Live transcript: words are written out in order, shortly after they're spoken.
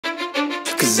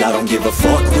Cause I don't give a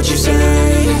fuck what you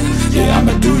say. Yeah,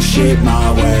 I'ma do shit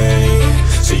my way.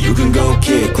 So you can go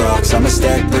kick rocks, I'ma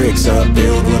stack bricks up,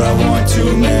 build what I want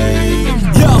to make.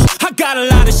 Yo, I got a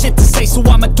lot of shit to say, so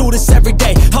I'ma do this every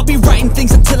day. I'll be writing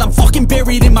things until I'm fucking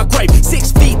buried in my grave.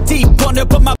 6 feet deep under,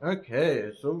 but my...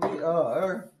 Okay, so we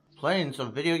are playing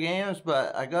some video games,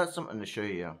 but I got something to show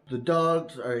you. The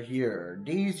dogs are here.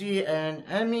 Daisy and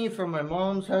Emmy from my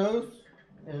mom's house.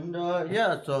 And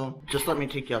yeah, so just let me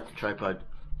take you off the tripod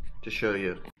to show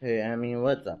you. Hey Emmy,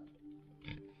 what's up?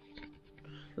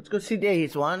 Let's go see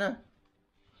Daisy, wanna?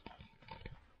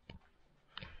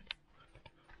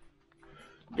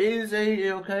 Daisy,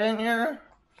 you okay in here?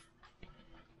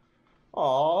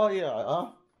 Oh yeah.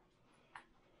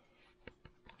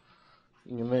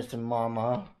 You're missing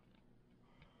Mama.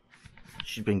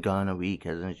 She's been gone a week,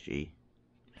 hasn't she?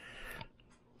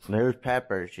 There's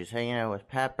Pepper. She's hanging out with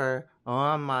Pepper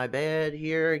on my bed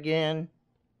here again.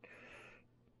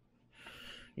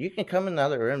 You can come in the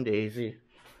other room, Daisy.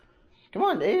 Come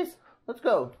on, Daisy. Let's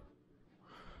go.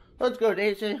 Let's go,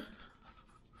 Daisy.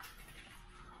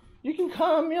 You can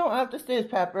come. You don't have to stay with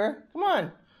Pepper. Come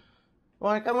on.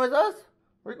 Want to come with us?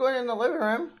 We're going in the living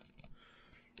room.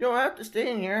 You don't have to stay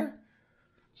in here.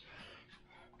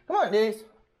 Come on, Daisy.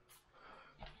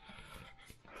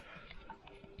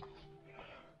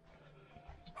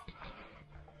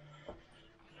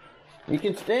 You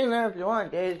can stay in there if you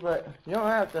want, Daisy, but you don't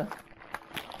have to.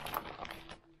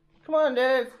 Come on,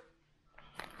 Daisy.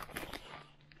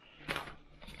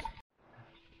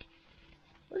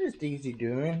 What is Daisy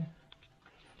doing?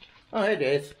 Oh, hey,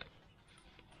 Daisy.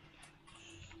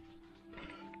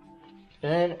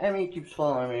 And Emmy keeps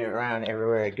following me around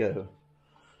everywhere I go.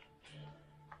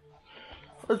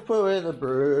 Let's put away the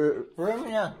broom,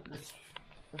 yeah.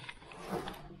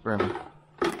 Broom.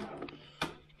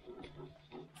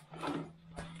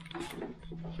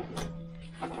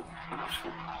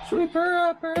 Sweep her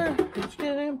up, it's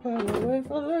getting put away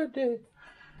for the day.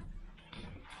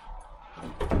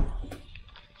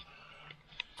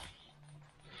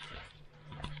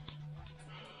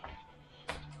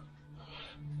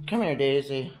 Come here,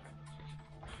 Daisy.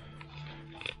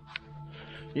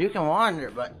 You can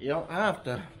wander, but you don't have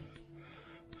to.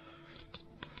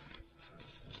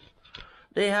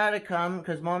 They had to come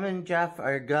because Mom and Jeff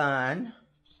are gone.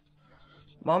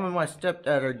 Mom and my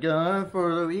stepdad are gone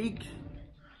for the week.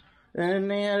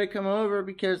 And they had to come over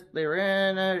because they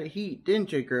ran out of heat,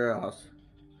 didn't you, girls?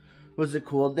 Was it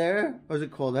cold there? Was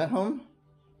it cold at home?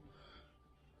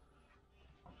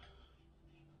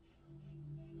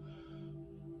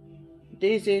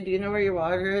 Daisy, do you know where your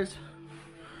water is?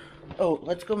 Oh,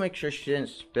 let's go make sure she didn't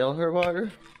spill her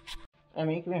water.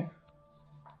 Emmy, come here.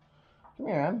 Come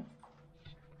here, Em.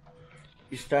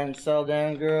 You starting to settle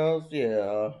down, girls?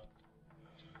 Yeah.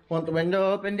 Want the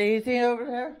window open, Daisy, over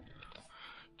there?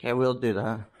 Okay, we'll do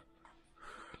that.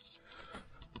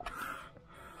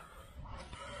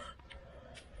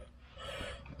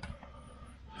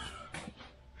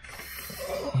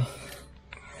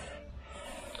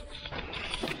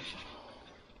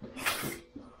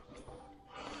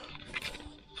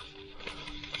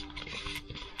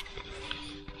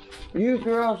 You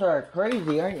girls are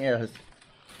crazy, aren't you?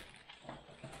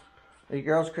 Are you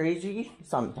girls crazy?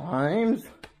 Sometimes.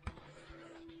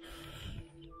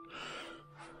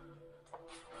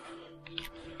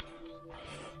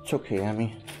 It's okay,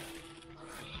 Emmy.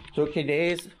 It's okay,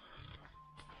 Days.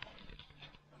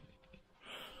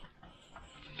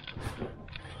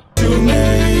 Yo,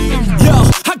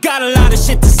 I got a lot of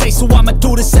shit to say, so I'ma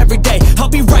do this every day. I'll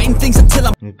be writing things until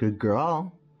I'm a good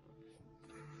girl.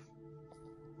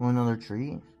 Want another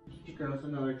treat? Get you girls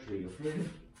another treat, okay?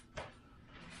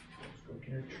 Let's go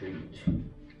get a treat.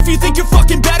 If you think you're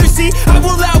fucking better, see, I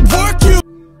will outwork you.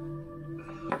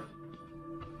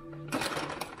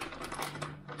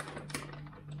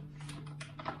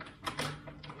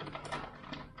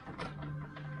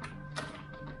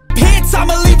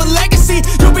 I'ma leave a legacy.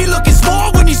 You'll be looking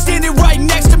small when you're standing right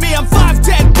next to me. I'm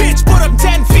 5'10", bitch, but I'm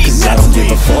 10 feet next to me. I don't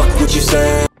give a fuck what you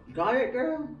say. Got it,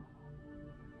 girl?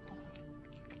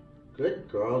 Good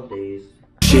girl, Days.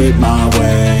 Shit my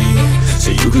way,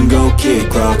 so you can go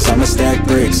kick rocks, I'ma stack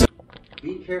bricks.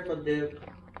 Be careful, dude.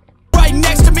 Right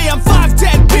next to me, I'm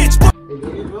 5'10", bitch, but hey,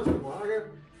 Days, want some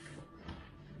water?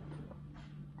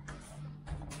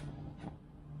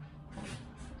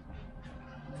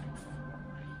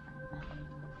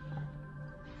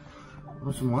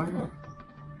 Want some water?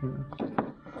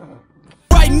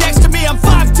 Right next to me, I'm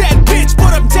 5'10", bitch,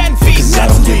 but I'm 10 feet next to me. I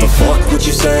don't give a fuck what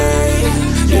you say.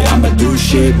 Yeah, I'ma do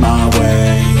shit my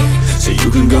way. So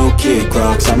you can go kick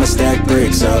rocks, I'ma stack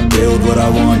bricks up, build what I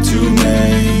want to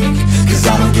make. Cause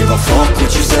I don't give a fuck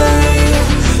what you say.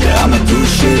 Yeah, I'ma do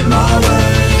shit my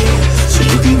way. So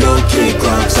you can go kick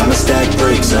rocks, I'ma stack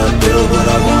bricks up, build what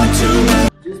I want to, man.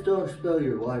 Just don't spill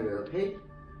your water, okay?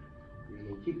 You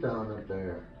can keep that on up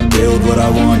there. Build what I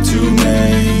want to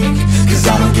make, cause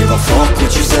I don't give a fuck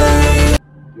what you say.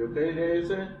 You okay,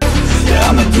 Daisy? Yeah,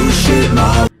 I'ma do shit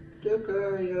my way.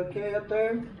 Joker, are you okay up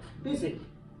there? Daisy.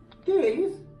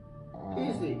 Daisy.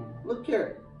 Daisy, look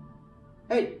here.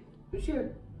 Hey, who's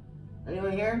here?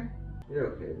 Anyone here? You're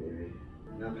okay, baby.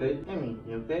 You okay? Emmy,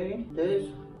 you okay?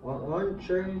 Daisy, want lunch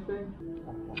or anything?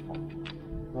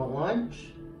 Want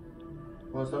lunch?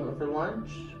 Want something for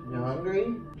lunch? You hungry?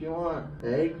 Do you want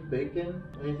eggs, bacon,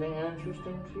 anything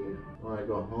interesting to you? Wanna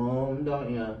go home,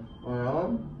 don't you? Wanna go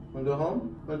home? Wanna go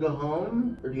home? Wanna go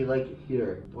home? Or do you like it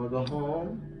here? Wanna go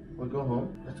home? Wanna go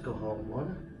home? Let's go home,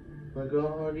 wanna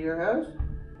go to your house?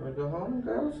 Wanna go home,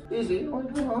 girls? Daisy,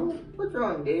 wanna go home? What's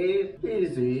wrong, Dave?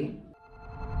 Daisy?